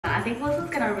I think Wilson's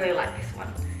gonna really like this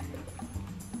one.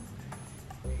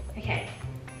 Okay.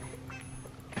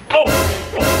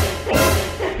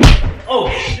 Oh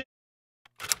shit.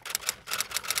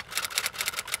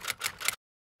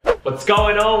 What's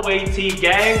going on, WeeTee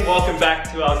gang? Welcome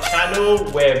back to our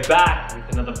channel. We're back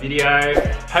with another video.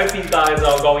 Hope you guys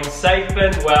are going safe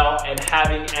and well and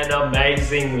having an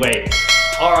amazing week.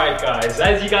 Alright guys,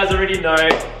 as you guys already know,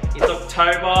 it's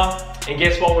October and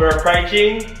guess what we're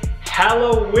approaching?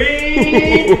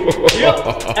 Halloween!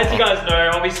 Yep. As you guys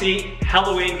know, obviously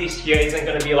Halloween this year isn't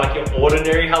going to be like your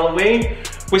ordinary Halloween.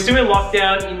 We're still in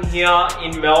lockdown in here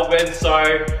in Melbourne,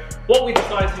 so what we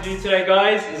decided to do today,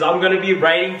 guys, is I'm going to be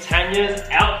rating Tanya's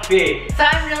outfit. So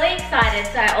I'm really excited.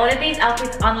 So I ordered these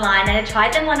outfits online and I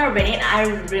tried them on already and I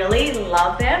really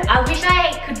love them. I wish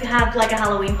I could have like a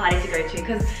Halloween party to go to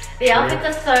because the outfits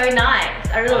are so nice.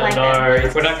 I really like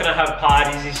them. We're not going to have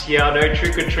parties this year, no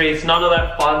trick or treats, none of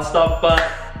that fun stuff, but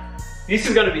this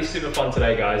is going to be super fun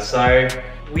today, guys. So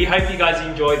we hope you guys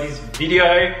enjoy this video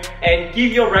and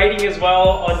give your rating as well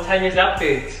on Tanya's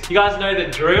outfits. You guys know the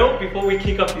drill. Before we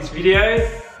kick off this video,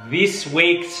 this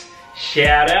week's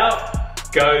shout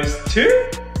out goes to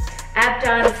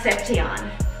Abdan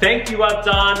Seption. Thank you,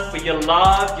 Abdan, for your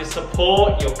love, your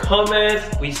support, your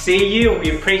comments. We see you and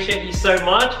we appreciate you so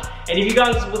much. And if you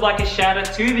guys would like a shout out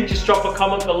too, then just drop a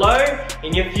comment below.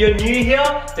 And if you're new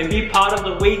here, then be part of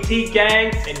the WeeTee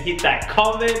gang and hit that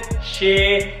comment,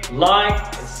 share, like,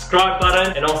 and subscribe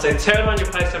button. And also turn on your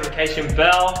post notification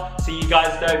bell so you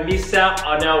guys don't miss out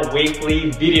on our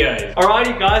weekly videos.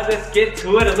 Alrighty guys, let's get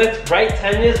to it and let's rate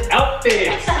Tanya's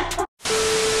outfits.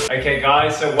 Okay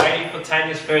guys, so waiting for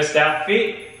Tanya's first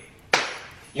outfit.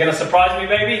 You gonna surprise me,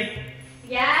 baby?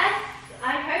 Yes,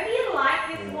 I hope you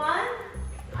like this one.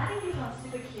 I think this one's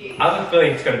super cute. I have a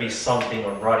feeling it's gonna be something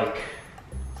erotic,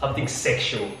 something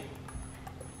sexual.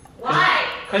 Why?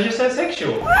 Because you're so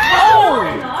sexual. Oh!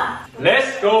 I'm not.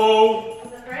 Let's go!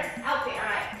 The first outfit,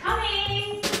 alright,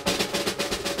 coming!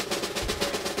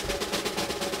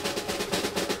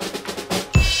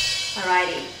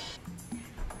 Alrighty.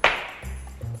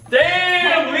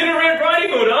 Damn! Little Red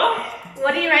Riding Hood, huh?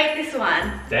 What do you rate this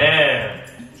one? Damn.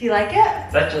 Do you like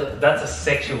it? That's a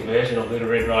sexual version of Little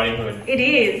Red Riding Hood. It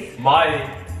is. My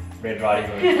Red Riding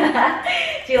Hood.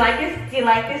 Do you like this? Do you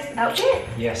like this outfit?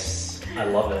 Yes, I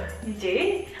love it. You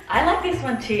do? I like this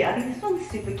one too. I think this one's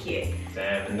super cute.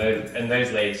 Damn, and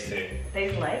those legs too.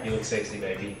 Those legs. You look sexy,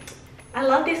 baby. I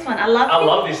love this one. I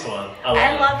love this one.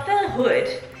 I love the hood.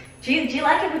 Do you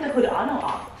like it with the hood on or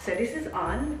off? So this is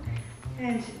on,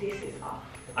 and this is off.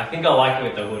 I think I like it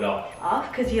with the hood off. Off?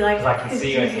 Because you like, I can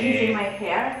see your hair. You can see my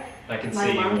hair. I can my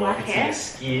see long black I can hair.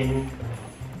 see your skin.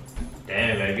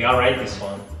 Damn, baby, I'll rate this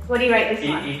one. What do you rate this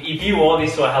one? If you wore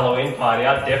this to a Halloween party,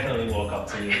 I'd definitely walk up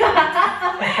to you.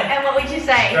 And what would you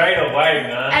say? Straight away,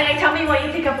 man. And tell me what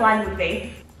your pickup line would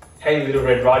be. Hey, Little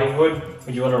Red Riding Hood,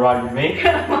 would you want to ride with me?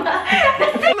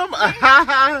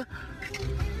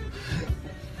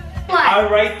 I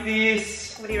rate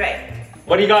this. What do you rate?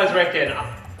 What do you guys reckon?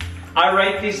 I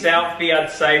rate this outfit, I'd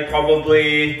say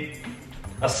probably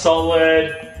a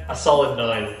solid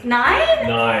 9. 9?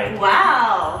 9.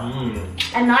 Wow. Mm.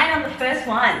 A 9 on the first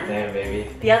one. Damn, baby.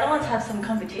 The other ones have some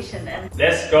competition then.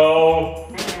 Let's go.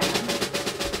 Don't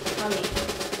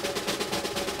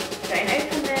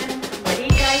open them. What do you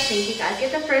guys think? You guys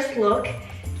get the first look.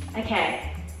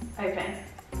 Okay, open.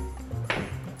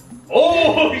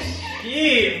 Oh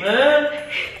shit, man.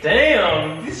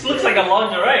 Damn, this looks like a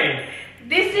lingerie.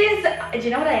 This is, do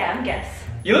you know what I am? Guess.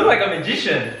 You look like a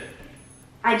magician.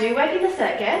 I do work in the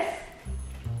circus.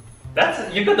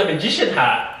 You've got the magician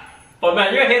hat. But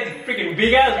man, your head's freaking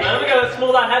big ass, man. Look how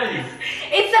small that hat is.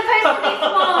 It's supposed to be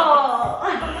small.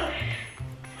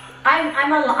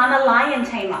 I'm a lion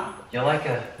tamer. You're like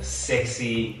a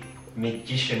sexy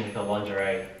magician with a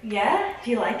lingerie. Yeah?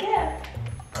 Do you like it?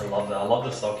 I love that. I love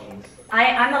the stockings.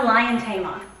 I'm a lion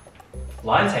tamer.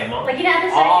 Lion tamer? Like you know at the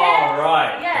circus? Oh,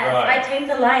 right. Yes, right. I tame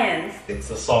the lions. It's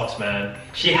the socks, man.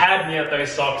 She had me at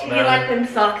those socks, man. You like them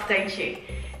socks, don't you?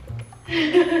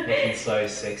 Looking so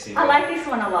sexy. I like this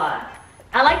one a lot.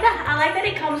 I like that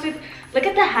it comes with, look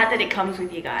at the hat that it comes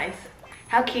with, you guys.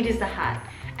 How cute is the hat?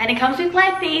 And it comes with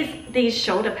like these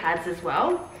shoulder pads as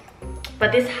well.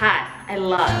 But this hat, I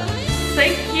love. So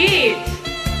cute.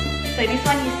 So this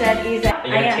one you said is... Are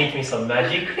you gonna teach me some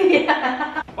magic?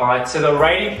 Yeah. Alright, so the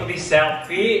rating for this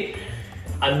outfit,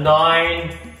 a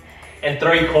 9 and 3/4.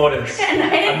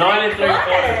 A 9 and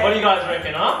 3/4. What do you guys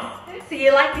reckon, huh? So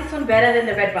you like this one better than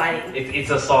the Red Riding? It's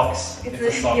a socks. It's a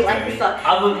socks, you like baby. the socks.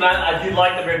 Other than that, I did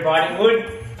like the Red Riding Hood,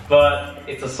 but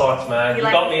it's a socks, man. You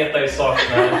got me at those socks,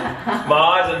 man. My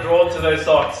eyes are drawn to those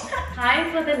socks.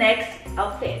 time for the next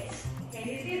outfit. Okay,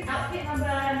 this is outfit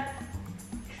number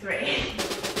 3.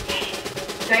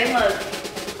 Don't look.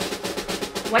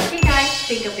 What do you guys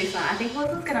think of this one? I think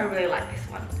Wilson's gonna really like this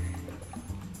one.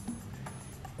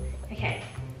 Okay.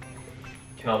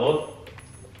 Can I look?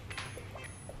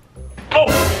 Oh!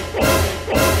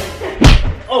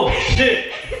 Oh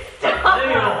shit! Stop.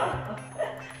 Damn!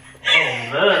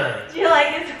 Oh man! Do you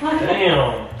like this one?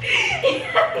 Damn!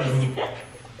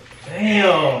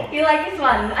 Damn! You like this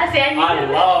one? I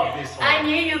love this one. I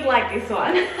knew you'd like this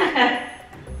one.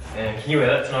 Damn, can you wear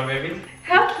that tonight, baby?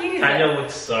 How cute is Tanya it?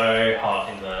 looks so hot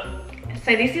in that.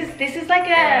 So this is like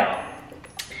a. Wow.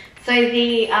 So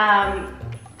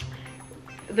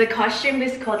the costume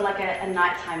is called like a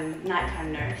nighttime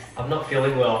nurse. I'm not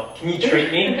feeling well. Can you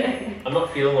treat me? I'm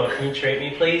not feeling well. Can you treat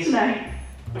me, please? No.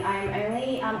 I'm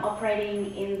only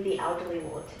operating in the elderly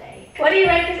ward today. What do you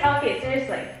rate this outfit?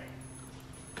 Seriously.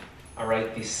 I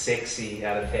rate this sexy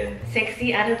out of 10.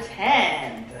 Sexy out of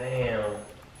 10. Damn.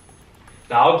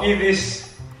 Now I'll give this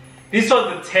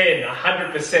one's a 10,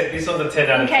 100%. This one's a 10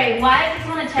 out of 10. Okay, why is this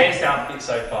one a 10? Best outfit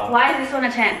so far. Why is this one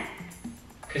a 10?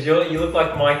 Because you look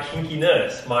like my kinky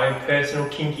nurse, my personal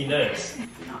kinky nurse.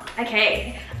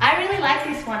 Okay, I really like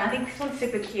this one. I think this one's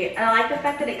super cute. And I like the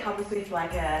fact that it comes with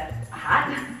like a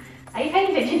hat. Are you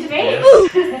paying attention to me?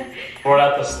 Yes. Brought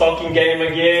out the stocking game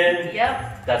again.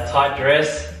 Yep. That tight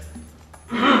dress.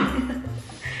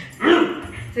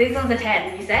 So this one's a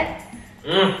 10, you said?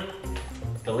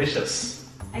 Delicious.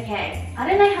 Okay, I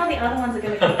don't know how the other ones are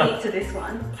going to compete to this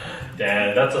one.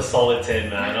 Damn, that's a solid 10,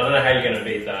 man. I don't know how you're going to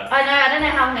beat that. I don't know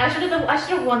how. I should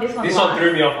have won this one. This one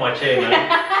threw me off my chair, man.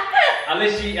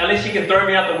 unless you can throw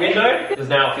me out the window, there's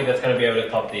no outfit that's going to be able to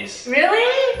top this.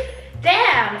 Really?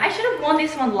 Damn, I should have won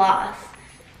this one last.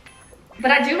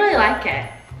 But I do really like it.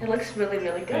 It looks really,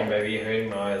 really good. Hey, baby, you're hurting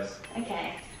my eyes.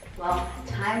 Okay, well,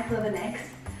 time for the next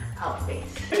outfit.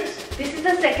 This is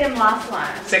the second last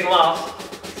one. Second last.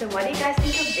 So what do you guys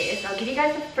think of this? I'll give you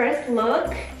guys the first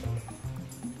look.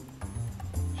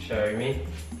 Show me.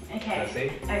 Okay, Can I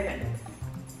see? open.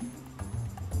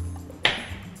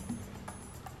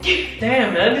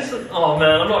 Damn, man, oh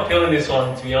man, I'm not feeling this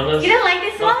one, to be honest. You don't like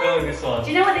this one? Not feeling this one.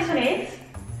 Do you know what this one is?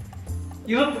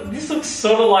 This looks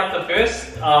sort of like the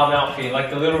first outfit, like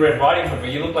the Little Red Riding Hood, but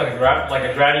you look like a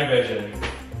granny version.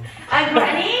 A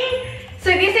granny? So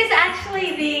this is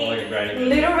actually the Like a granny version.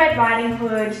 Little Red Riding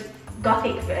Hood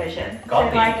Gothic version.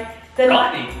 Gothic? So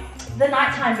like the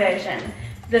nighttime version.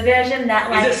 The version that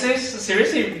like... Is it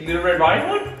seriously Little Red Riding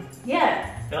Hood? Yeah.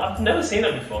 No, I've never seen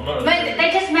that before. But they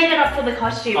just made it up for the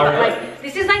costume. Oh, but really? like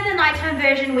this is like the nighttime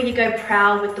version where you go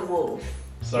prowl with the wolves.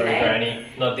 Sorry, you know? Granny.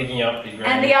 Not digging up the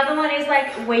Granny. And the other one is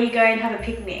like where you go and have a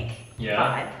picnic. Yeah.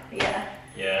 Vibe. Yeah.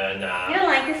 Yeah, nah. You don't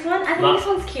like this one? I think this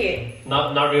one's cute.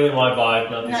 Not really my vibe.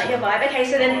 Not this Not one. your vibe. Okay,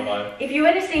 so Not then my vibe. if you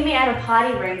were to see me at a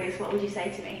party wearing this, what would you say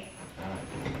to me?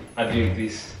 I do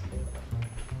this.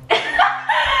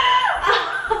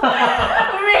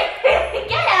 Really?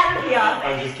 Get out of here.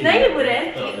 I'm just kidding. No, you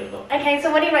wouldn't. No, no. Okay,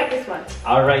 so what do you rate this one?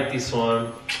 I'll rate this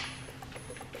one.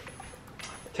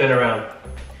 Turn around.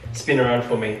 Spin around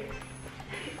for me.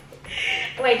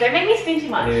 Wait, don't make me spin too I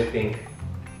much. need to think.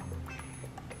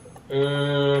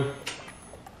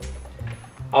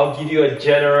 I'll give you a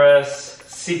generous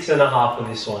 6.5 for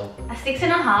this one. A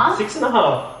 6.5?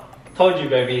 6.5. Told you,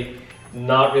 baby.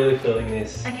 Not really feeling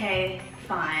this. Okay,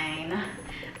 fine.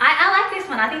 I like this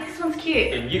one. I think this one's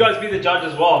cute. You guys be the judge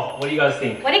as well. What do you guys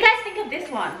think? What do you guys think of this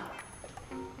one?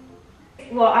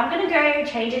 Well, I'm gonna go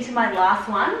change it to my last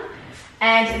one.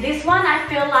 And this one, I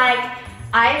feel like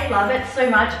I love it so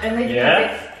much only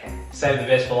because it's... Save the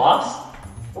best for last?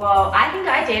 Well, I think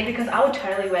I did because I would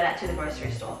totally wear that to the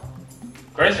grocery store.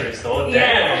 Grocery store?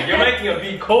 Yeah. Damn, you're making a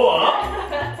big call,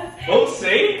 huh? We'll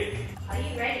see. Are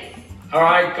you ready?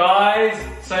 Alright guys,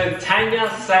 so Tanya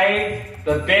saved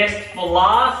the best for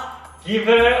last. Give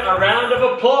her a round of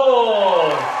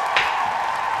applause.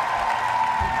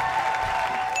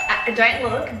 Don't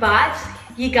look, but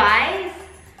you guys,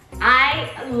 I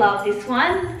love this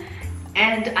one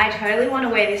and I totally want to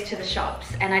wear this to the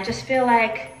shops and I just feel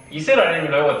like... You said I don't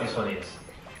even know what this one is.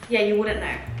 Yeah, you wouldn't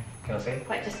know. Can I see?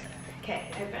 Wait, just... Okay,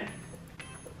 open.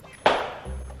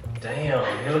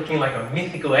 Damn, you're looking like a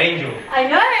mythical angel. I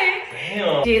know!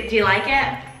 Damn. Do you like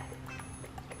it?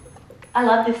 I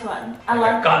love this one. I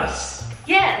Like love... a goddess.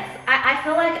 Yes, I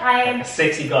feel like Like a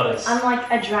sexy goddess. I'm like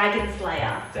a dragon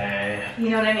slayer. Damn.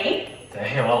 You know what I mean?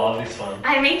 Damn, I love this one.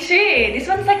 Me too. This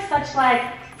one's like such like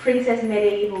princess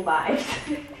medieval vibes.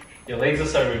 Your legs are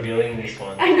so revealing in this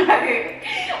one. I know.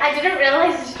 I didn't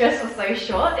realize this dress was so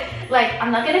short. Like,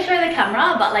 I'm not gonna show the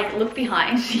camera, but like look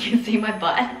behind so you can see my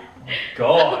butt.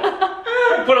 God.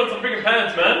 Put on some freaking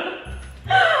pants, man.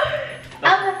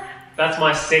 That's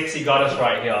my sexy goddess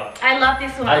right here. I love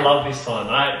this one. I love this one.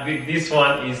 This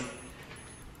one is...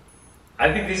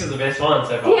 I think this is the best one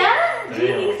so far. Yeah? Do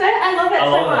you think so? I love it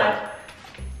so much.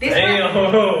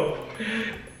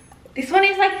 This one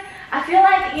is like, I feel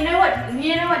like, you know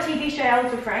what TV show I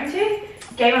was referring to?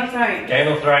 Game of Thrones. Game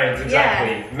of Thrones,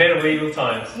 exactly. Yeah. Medieval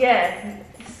times. Yeah.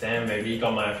 Damn, baby, you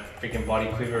got my freaking body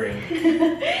quivering.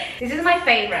 This is my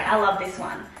favorite. I love this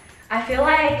one. I feel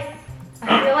like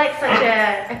such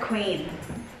a queen.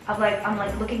 I'm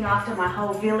like looking after my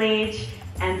whole village,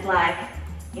 and like,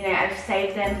 you know, I've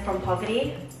saved them from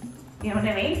poverty. You know what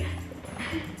I mean?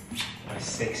 My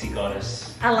sexy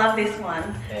goddess. I love this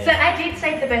one. Yeah. So I did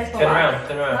save the best for last.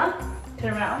 Turn around. Huh?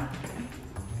 Turn around.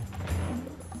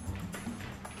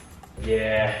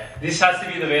 Yeah, this has to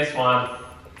be the best one.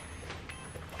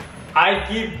 I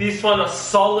give this one a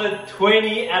solid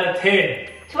 20 out of 10.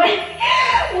 20?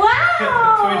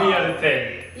 Wow! 20 out of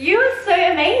 10. You are so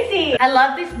amazing. I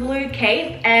love this blue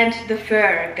cape and the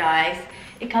fur, guys.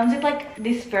 It comes with like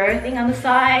this fur thing on the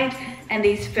side and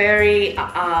these furry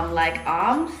like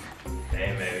arms.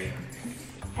 Damn, baby.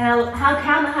 And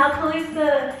how cool is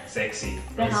the sexy?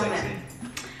 The helmet. Sexy.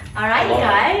 Alright, you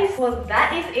guys. Well,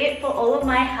 that is it for all of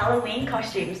my Halloween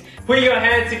costumes. Put your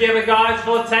hands together, guys,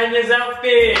 for Tanya's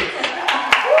outfit.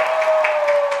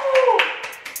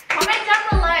 Comment down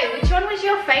below, which one was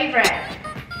your favorite?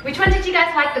 Which one did you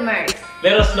guys like the most?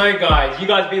 Let us know, guys. You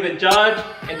guys be the judge.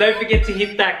 And don't forget to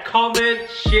hit that comment,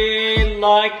 share,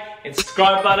 like, and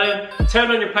subscribe button.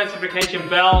 Turn on your post notification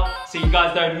bell so you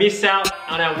guys don't miss out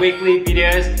on our weekly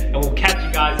videos. And we'll catch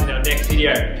you guys in our next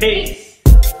video. Peace.